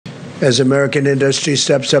As American industry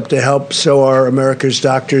steps up to help, so are America's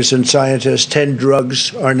doctors and scientists. 10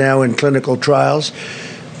 drugs are now in clinical trials,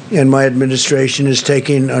 and my administration is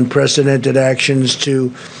taking unprecedented actions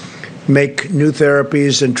to make new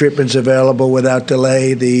therapies and treatments available without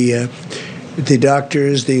delay. The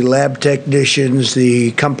doctors, the lab technicians,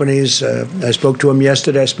 the companies, I spoke to them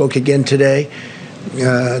yesterday, I spoke again today.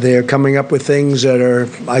 They are coming up with things that are,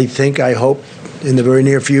 I hope, in the very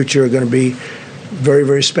near future are going to be very,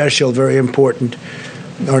 very special, very important.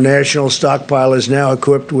 Our national stockpile is now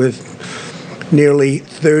equipped with nearly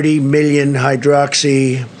 30 million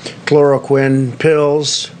hydroxychloroquine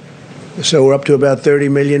pills. So we're up to about 30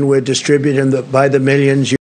 million. We're distributing by the millions.